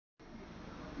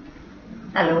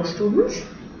Hello students,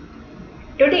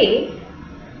 today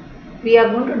we are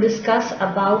going to discuss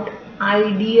about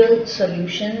ideal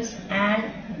solutions and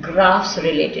graphs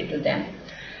related to them.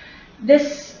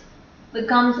 This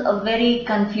becomes a very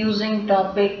confusing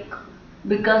topic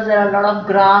because there are a lot of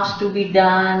graphs to be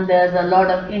done, there's a lot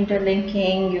of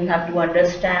interlinking, you have to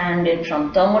understand it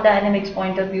from thermodynamics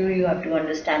point of view, you have to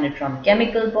understand it from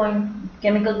chemical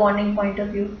bonding point of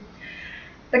view.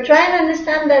 But try and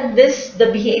understand that the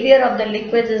behavior of the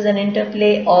liquids is an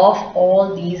interplay of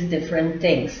all these different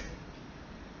things.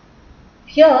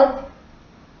 Here,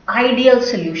 ideal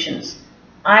solutions.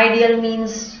 Ideal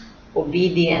means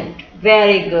obedient,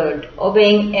 very good,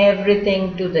 obeying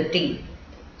everything to the T.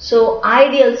 So,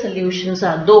 ideal solutions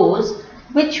are those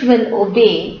which will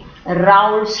obey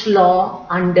Raoult's law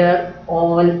under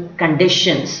all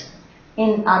conditions.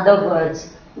 In other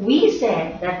words, we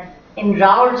said that in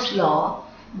Raoult's law,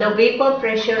 the vapor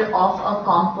pressure of a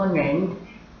component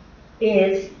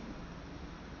is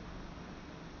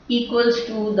equals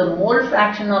to the mole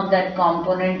fraction of that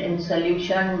component in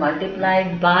solution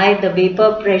multiplied by the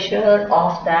vapor pressure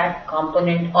of that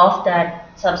component of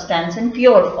that substance in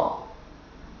pure form.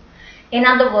 In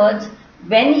other words,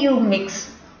 when you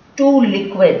mix two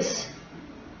liquids,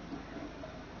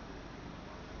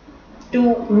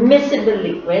 two miscible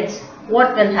liquids,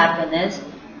 what will happen is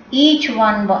each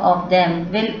one of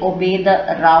them will obey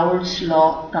the Raoult's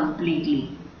law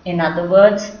completely. In other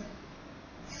words,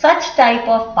 such type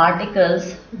of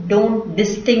particles don't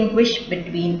distinguish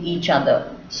between each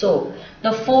other. So,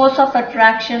 the force of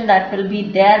attraction that will be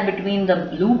there between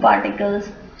the blue particles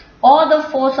or the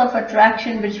force of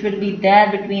attraction which will be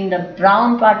there between the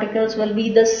brown particles will be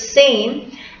the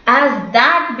same as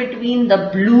that between the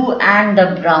blue and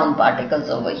the brown particles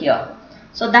over here.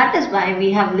 So that is why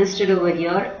we have listed over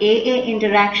here AA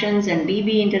interactions and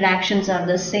BB interactions are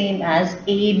the same as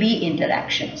AB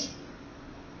interactions.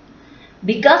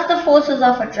 Because the forces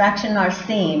of attraction are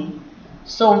same,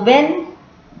 so when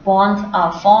bonds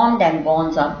are formed and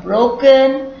bonds are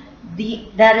broken,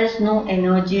 there is no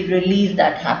energy release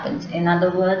that happens. In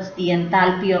other words, the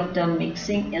enthalpy of the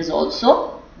mixing is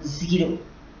also zero.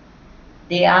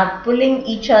 They are pulling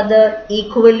each other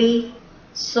equally,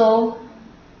 so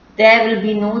there will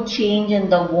be no change in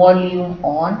the volume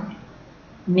on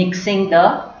mixing the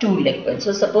two liquids.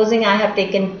 So supposing I have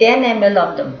taken 10 ml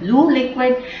of the blue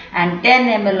liquid and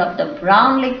 10 ml of the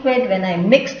brown liquid, when I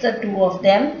mix the two of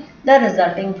them, the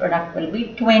resulting product will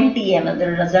be 20 ml.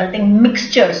 The resulting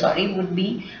mixture, would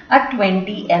be a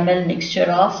 20 ml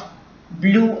mixture of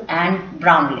blue and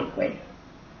brown liquid.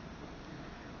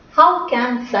 How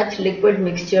can such liquid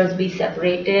mixtures be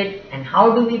separated and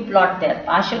how do we plot their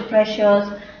partial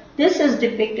pressures? This is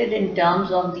depicted in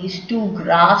terms of these two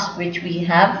graphs which we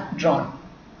have drawn.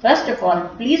 First of all,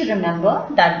 please remember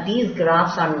that these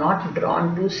graphs are not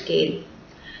drawn to scale.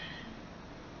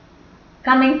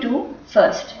 Coming to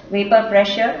first, vapor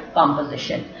pressure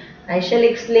composition. I shall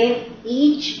explain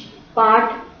each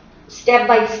part step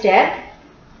by step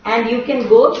and you can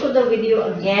go through the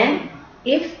video again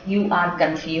if you are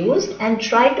confused and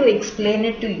try to explain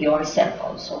it to yourself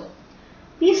also.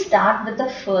 We start with the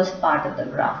first part of the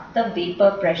graph, the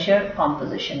vapor pressure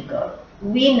composition curve.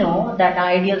 We know that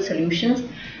ideal solutions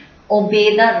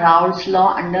obey the Raoult's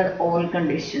law under all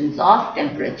conditions of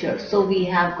temperature. So we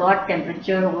have got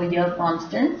temperature over here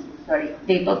constant,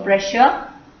 vapor pressure,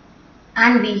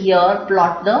 and we here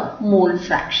plot the mole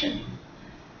fraction.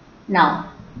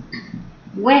 Now,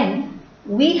 when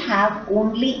we have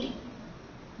only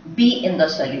B in the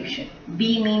solution,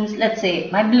 B means, let's say,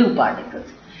 my blue particles.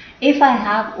 If I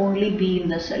have only B in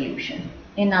the solution,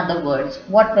 in other words,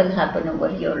 what will happen over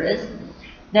here is,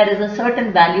 there is a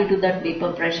certain value to that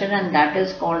vapor pressure and that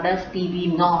is called as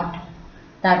PV naught.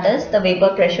 That is the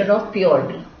vapor pressure of pure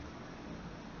B.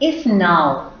 If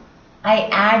now I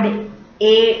add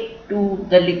A to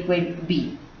the liquid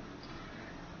B,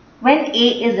 when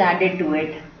A is added to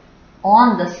it,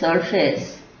 on the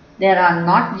surface, there are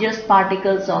not just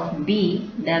particles of B,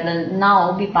 there will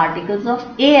now be particles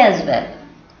of A as well.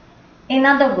 In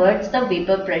other words, the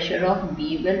vapor pressure of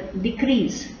B will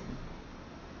decrease.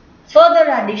 Further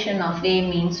addition of A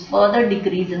means further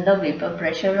decrease in the vapor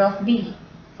pressure of B.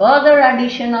 Further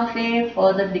addition of A,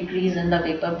 further decrease in the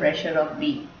vapor pressure of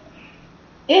B.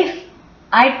 If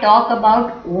I talk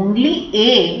about only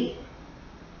A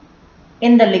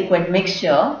in the liquid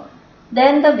mixture,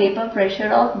 then the vapor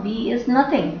pressure of B is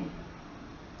nothing.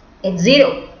 It's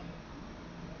zero.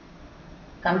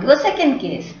 Come to a second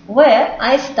case where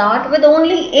I start with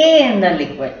only A in the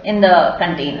liquid, in the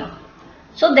container.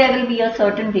 So there will be a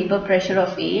certain vapor pressure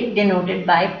of A denoted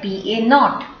by PA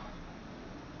naught.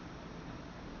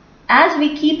 as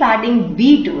we keep adding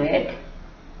B to it,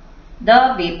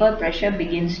 the vapor pressure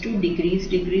begins to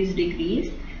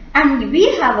decrease, and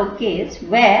we have a case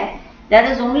where there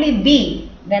is only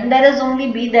B. When there is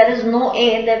only B, there is no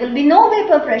A, there will be no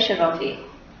vapor pressure of A.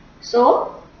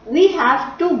 So we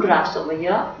have two graphs over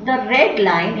here, the red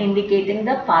line indicating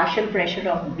the partial pressure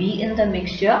of B in the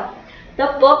mixture, the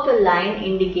purple line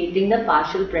indicating the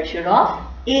partial pressure of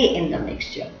A in the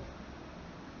mixture.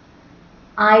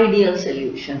 Ideal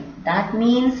solution, that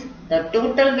means the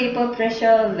total vapor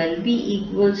pressure will be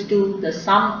equals to the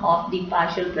sum of the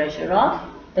partial pressure of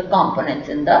the components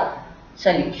in the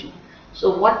solution.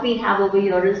 So what we have over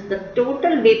here is the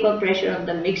total vapor pressure of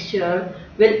the mixture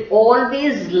will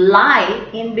always lie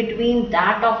in between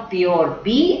that of pure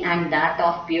B and that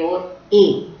of pure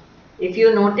A. If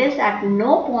you notice, at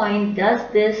no point does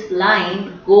this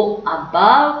line go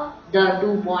above the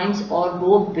 2 points or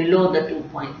go below the 2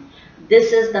 points.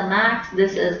 This is the max,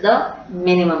 this is the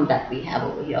minimum that we have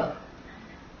over here.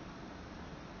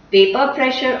 Vapor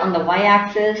pressure on the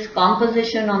y-axis,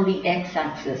 composition on the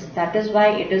x-axis. That is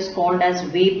why it is called as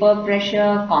vapor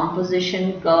pressure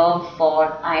composition curve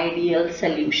for ideal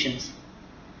solutions.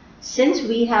 Since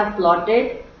we have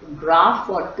plotted graph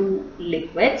for two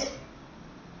liquids,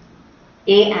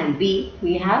 A and B,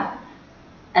 we have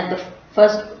at the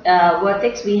first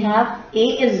vertex we have A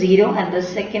is 0 and the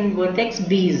second vertex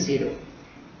B is 0.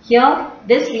 Here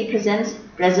this represents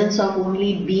presence of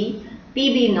only B.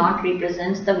 PB0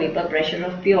 represents the vapor pressure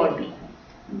of pure B.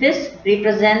 This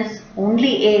represents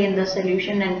only A in the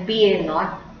solution and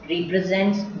PA0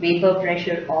 represents vapor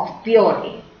pressure of pure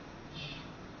A.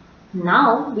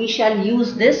 Now we shall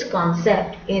use this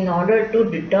concept in order to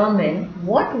determine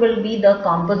what will be the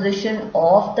composition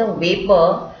of the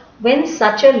vapor when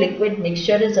such a liquid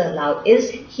mixture is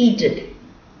heated.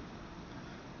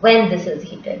 When this is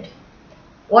heated,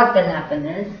 what will happen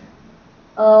is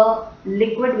a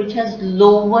liquid which has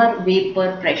lower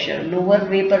vapor pressure. Lower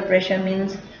vapor pressure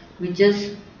means which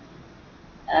is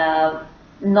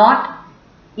not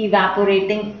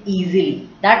evaporating easily.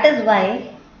 That is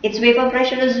why its vapor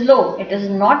pressure is low. It is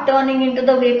not turning into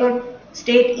the vapor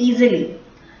state easily.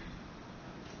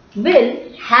 Will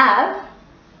have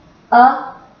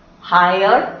a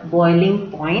higher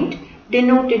boiling point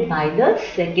denoted by the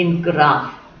second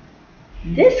graph.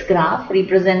 This graph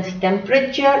represents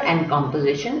temperature and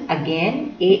composition.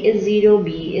 Again, A is 0,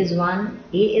 B is 1,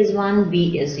 A is 1,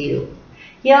 B is 0.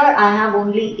 Here I have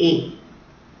only A.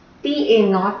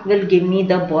 PA0 will give me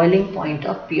the boiling point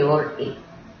of pure A.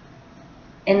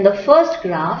 In the first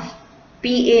graph,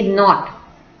 PA0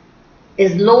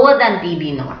 is lower than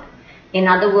PB0. In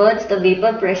other words, the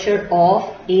vapor pressure of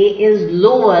A is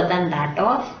lower than that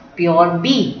of pure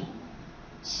B.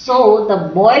 So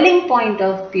the boiling point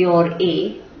of pure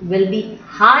A will be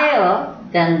higher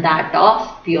than that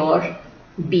of pure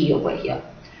B over here.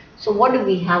 So what do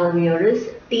we have over here is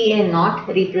TA0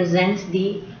 represents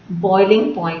the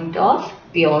boiling point of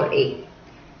pure A.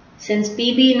 Since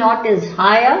PB0 is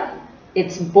higher,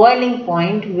 its boiling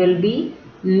point will be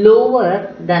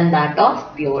lower than that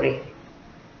of pure A.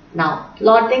 Now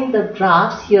plotting the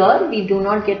graphs here, we do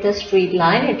not get a straight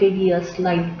line, it will be a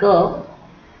slight curve.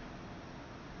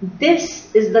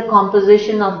 This is the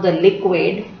composition of the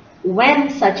liquid when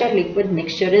such a liquid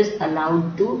mixture is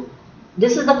allowed to.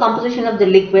 This is the composition of the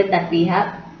liquid that we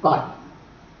have got.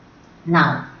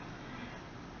 Now,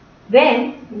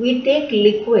 when we take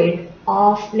liquid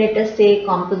of, let us say,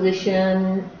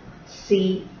 composition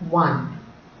C1,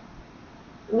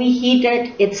 we heat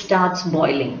it, it starts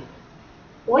boiling.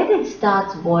 When it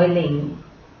starts boiling,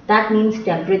 that means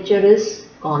temperature is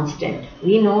constant.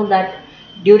 We know that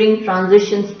during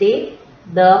transition state,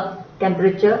 the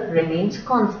temperature remains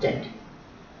constant.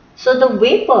 So the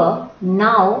vapor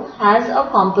now has a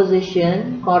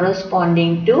composition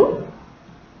corresponding to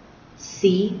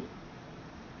C2.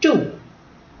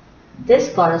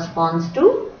 This corresponds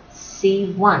to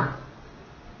C1.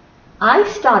 I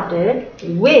started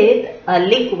with a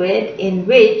liquid in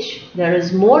which there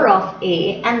is more of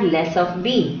A and less of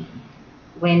B.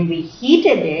 When we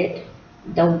heated it,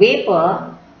 the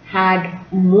vapor had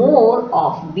more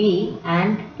of B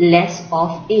and less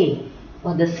of A,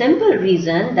 for the simple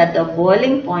reason that the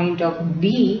boiling point of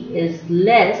B is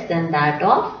less than that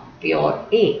of pure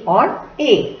A or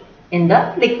A in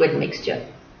the liquid mixture.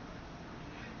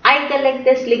 I collect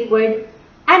this liquid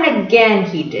and again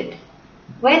heat it.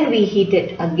 When we heat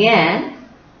it again,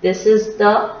 this is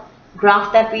the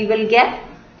graph that we will get,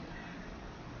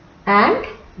 and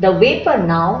the vapor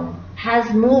now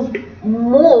has moved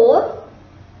more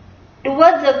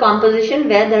towards a composition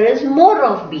where there is more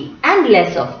of B and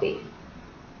less of A.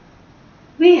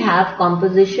 We have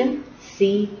composition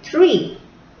C3.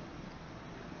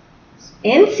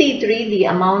 In C3, the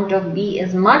amount of B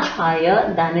is much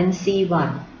higher than in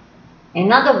C1.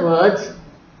 In other words,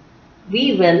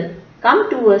 we will come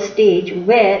to a stage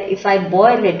where if I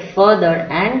boil it further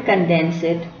and condense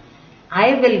it,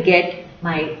 I will get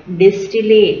my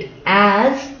distillate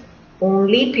as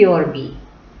only pure B.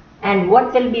 And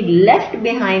what will be left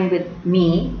behind with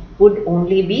me would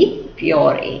only be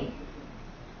pure A.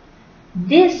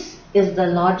 This is the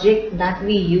logic that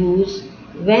we use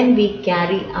when we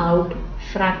carry out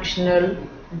fractional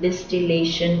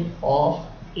distillation of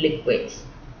liquids.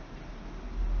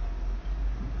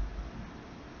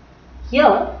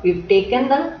 Here we've taken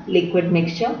the liquid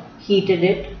mixture, heated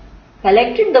it,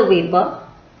 collected the vapor,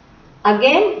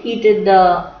 again heated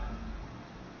the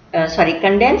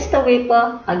condensed the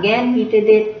vapor, again heated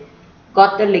it,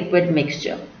 got the liquid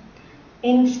mixture.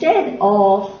 Instead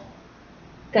of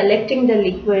collecting the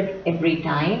liquid every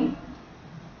time,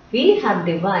 we have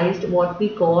devised what we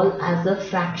call as a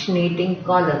fractionating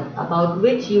column, about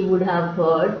which you would have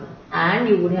heard and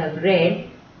you would have read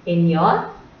in your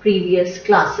previous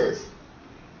classes.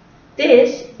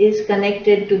 This is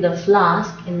connected to the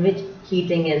flask in which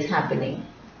heating is happening.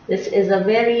 This is a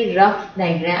very rough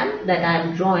diagram that I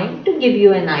am drawing to give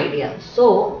you an idea.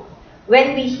 So,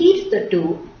 when we heat the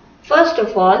two, first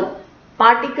of all,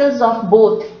 particles of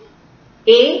both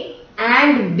A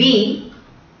and B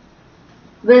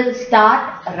will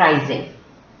start rising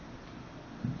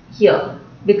here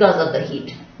because of the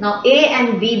heat. Now, A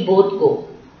and B both go,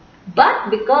 but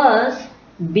because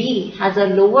B has a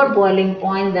lower boiling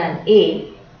point than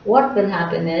A, what will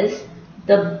happen is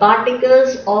the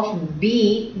particles of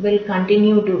B will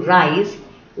continue to rise,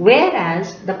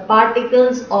 whereas the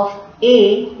particles of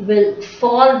A will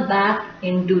fall back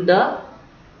into the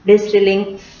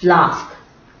distilling flask.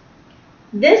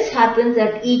 This happens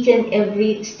at each and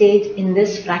every stage in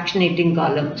this fractionating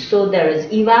column. So there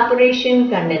is evaporation,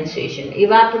 condensation,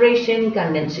 evaporation,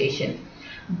 condensation.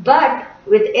 But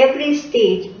with every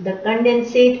stage, the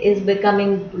condensate is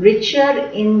becoming richer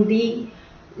in the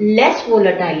less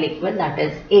volatile liquid, that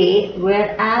is A,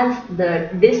 whereas the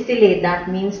distillate, that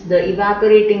means the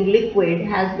evaporating liquid,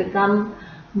 has become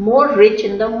more rich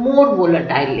in the more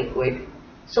volatile liquid.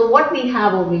 So what we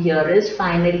have over here is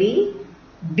finally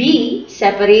B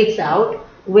separates out,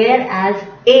 whereas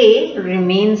A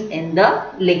remains in the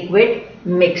liquid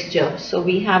mixture. So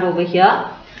we have over here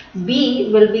B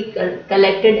will be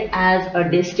collected as a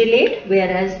distillate,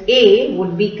 whereas A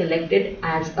would be collected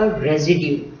as a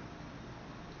residue.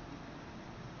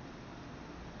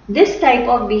 This type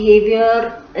of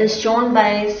behavior is shown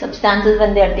by substances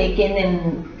when they are taken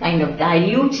in kind of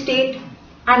dilute state.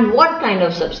 And what kind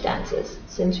of substances?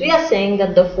 Since we are saying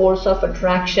that the force of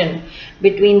attraction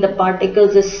between the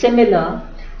particles is similar,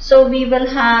 so we will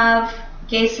have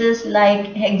cases like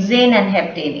hexane and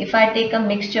heptane. If I take a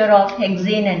mixture of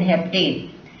hexane and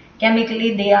heptane,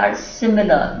 chemically they are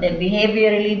similar,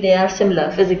 behaviorally they are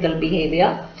similar, physical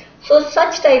behavior. So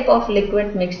such type of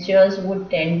liquid mixtures would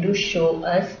tend to show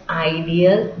us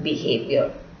ideal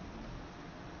behavior.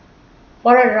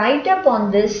 For a write-up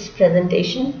on this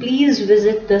presentation, please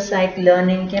visit the site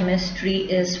Learning Chemistry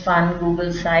is Fun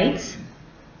Google Sites.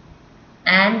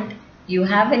 And you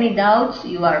have any doubts,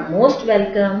 you are most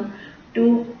welcome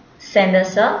to send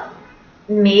us a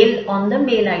mail on the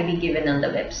mail ID given on the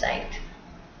website.